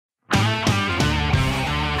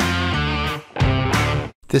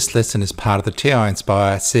This lesson is part of the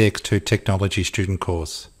TI-Nspire CX2 Technology student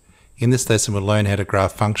course. In this lesson we'll learn how to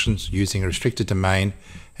graph functions using a restricted domain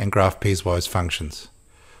and graph piecewise functions.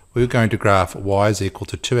 We're going to graph y is equal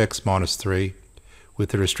to 2x minus 3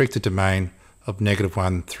 with a restricted domain of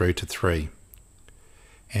 -1 through to 3.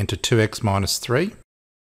 Enter 2x minus 3.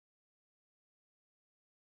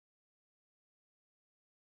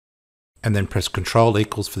 And then press Control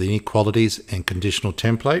equals for the inequalities and conditional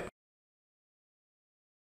template.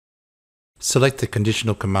 Select the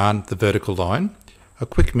conditional command, the vertical line. A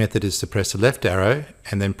quick method is to press the left arrow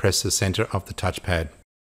and then press the center of the touchpad.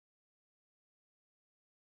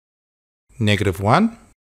 -1.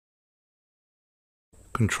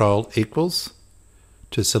 Control equals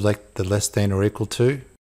to select the less than or equal to.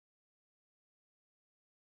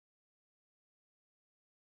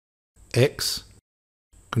 X.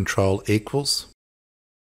 Control equals.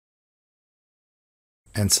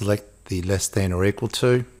 And select the less than or equal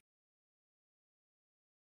to.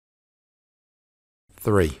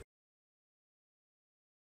 3.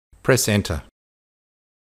 Press enter.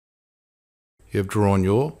 You have drawn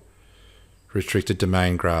your restricted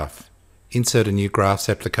domain graph. Insert a new graphs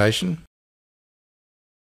application.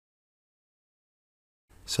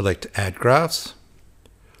 Select add graphs.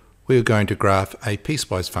 We are going to graph a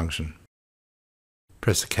piecewise function.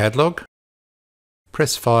 Press the catalog.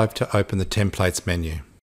 Press 5 to open the templates menu.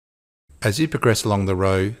 As you progress along the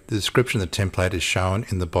row, the description of the template is shown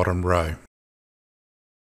in the bottom row.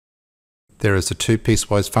 There is the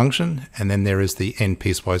toPiecewise function, and then there is the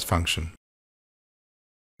Npiecewise function.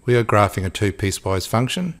 We are graphing a toPiecewise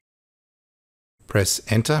function. Press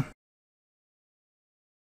enter.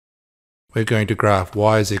 We're going to graph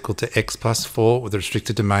y is equal to x plus 4 with a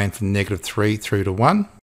restricted domain from -3 through to 1,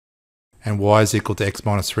 and y is equal to x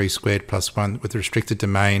minus 3 squared plus 1 with a restricted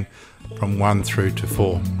domain from 1 through to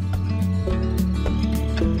 4.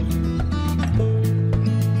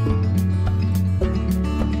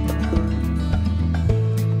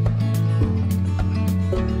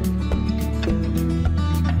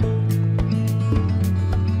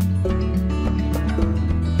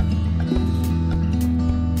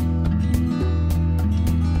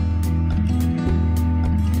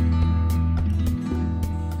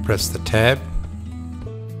 Press the tab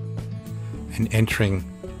and entering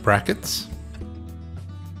brackets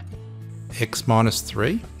x minus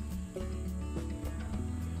 3.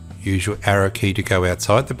 Use your arrow key to go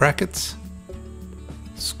outside the brackets.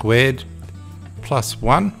 Squared plus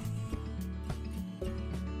 1.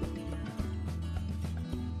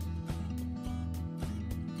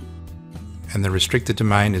 And the restricted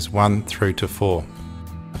domain is 1 through to 4.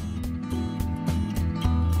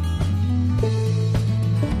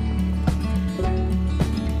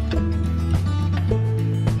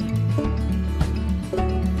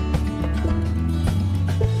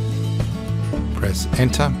 Press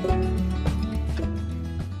enter,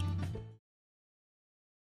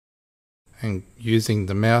 and using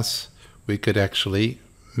the mouse we could actually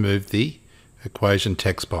move the equation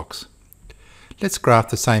text box. Let's graph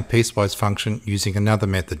the same piecewise function using another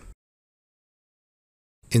method.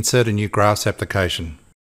 Insert a new graphs application.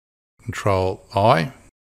 Control I,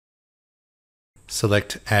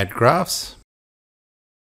 select add graphs,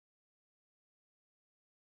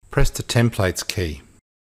 press the templates key.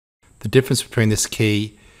 The difference between this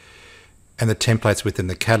key and the templates within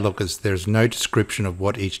the catalog is there is no description of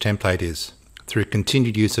what each template is. Through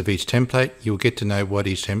continued use of each template, you'll get to know what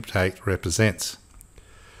each template represents.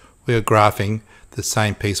 We are graphing the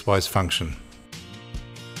same piecewise function.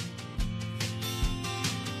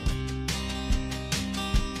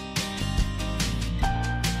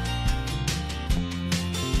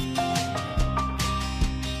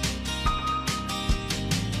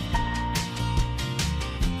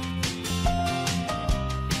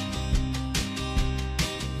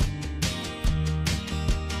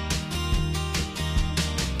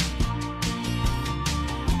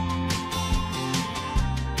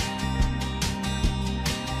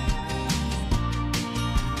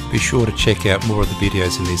 Be sure to check out more of the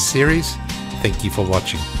videos in this series. Thank you for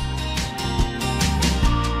watching.